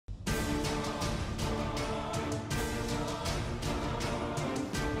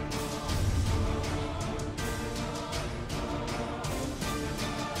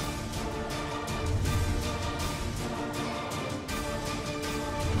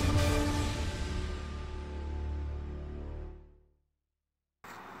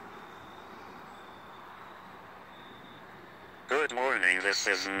Good morning, this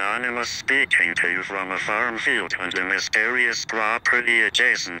is Anonymous speaking to you from a farm field on the mysterious property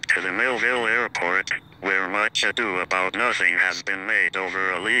adjacent to the Millville Airport, where much ado about nothing has been made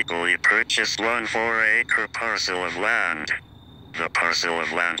over a legally purchased 1/4-acre parcel of land. The parcel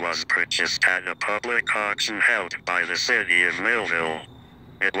of land was purchased at a public auction held by the city of Millville.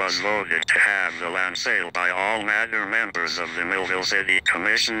 It was voted to have the land sale by all matter members of the Millville City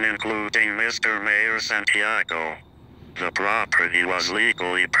Commission, including Mr. Mayor Santiago. The property was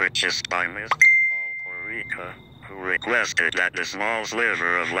legally purchased by Mr. Porreca, who requested that the small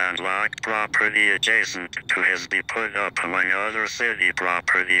sliver of landlocked property adjacent to his be put up among other city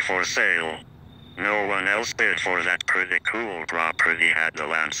property for sale. No one else bid for that pretty cool property at the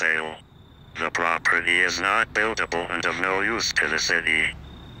land sale. The property is not buildable and of no use to the city.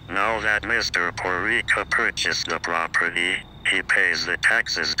 Now that Mr. Porreca purchased the property, he pays the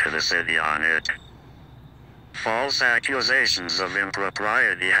taxes to the city on it. False accusations of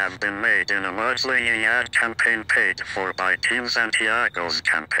impropriety have been made in a mudslinging ad campaign paid for by Team Santiago's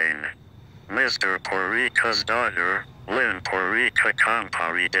campaign. Mr. Porreca's daughter, Lynne Porreca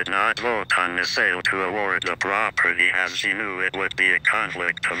Compari, did not vote on the sale to award the property as she knew it would be a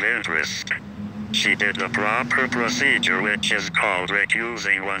conflict of interest. She did the proper procedure, which is called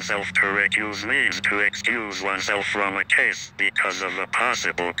recusing oneself. To recuse means to excuse oneself from a case because of a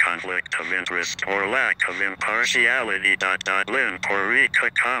possible conflict of interest or lack of impartiality. Lynne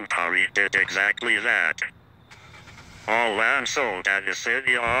Porreca Compari did exactly that. All land sold at a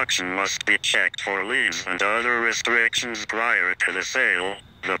city auction must be checked for liens and other restrictions prior to the sale.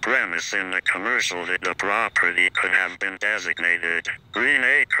 The premise in the commercial that the property could have been designated Green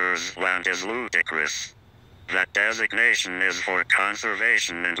Acres land is ludicrous. That designation is for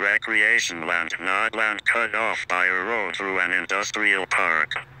conservation and recreation land, not land cut off by a road through an industrial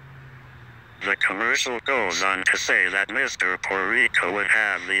park. The commercial goes on to say that Mr. Porreca would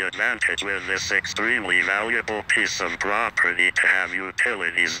have the advantage with this extremely valuable piece of property to have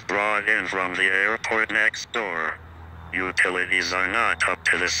utilities brought in from the airport next door. Utilities are not up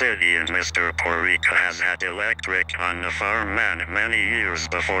to the city, and Mr. Porreca has had electric on the farm many years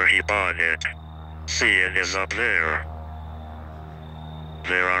before he bought it. See, it is up there.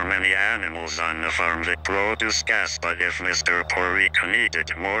 There are many animals on the farm that produce gas, but if Mr. Porreca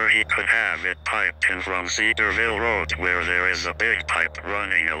needed more, he could have it piped in from Cedarville Road, where there is a big pipe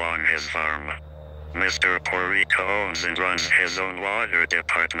running along his farm. Mr. Porreca owns and runs his own water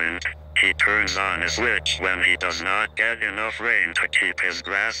department. He turns on a switch when he does not get enough rain to keep his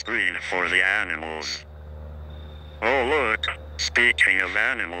grass green for the animals. Oh look, speaking of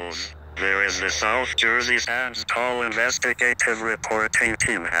animals, there is the South Jersey Stands Tall investigative reporting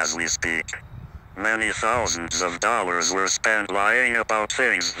team as we speak. Many thousands of dollars were spent lying about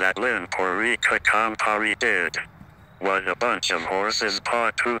things that Lynne Porreca Compari did. What a bunch of horses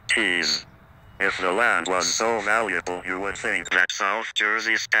patooties. If the land was so valuable, you would think that South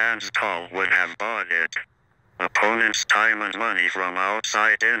Jersey Stands Tall would have bought it. Opponents' time and money from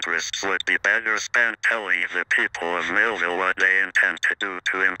outside interests would be better spent telling the people of Millville what they intend to do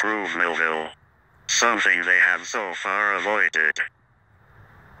to improve Millville. Something they have so far avoided.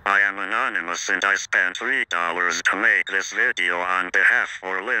 I am anonymous and I spent $3 to make this video on behalf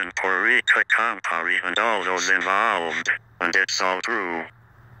of Lynne Porreca Compari and all those involved, and it's all true.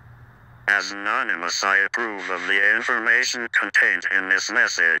 As anonymous, I approve of the information contained in this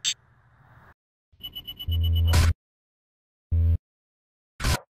message.